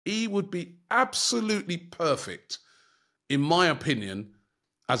He would be absolutely perfect, in my opinion,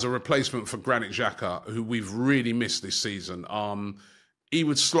 as a replacement for Granit Xhaka, who we've really missed this season. He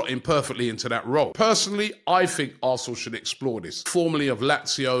would slot in perfectly into that role. Personally, I think Arsenal should explore this. Formerly of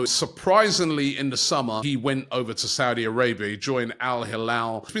Lazio, surprisingly in the summer, he went over to Saudi Arabia. He joined Al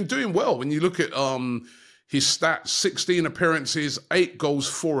Hilal. He's been doing well. When you look at his stats, 16 appearances, 8 goals,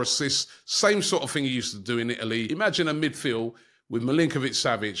 4 assists, same sort of thing he used to do in Italy. Imagine a midfield with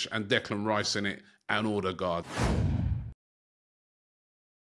Milinković-Savić and Declan Rice in it and Odegaard.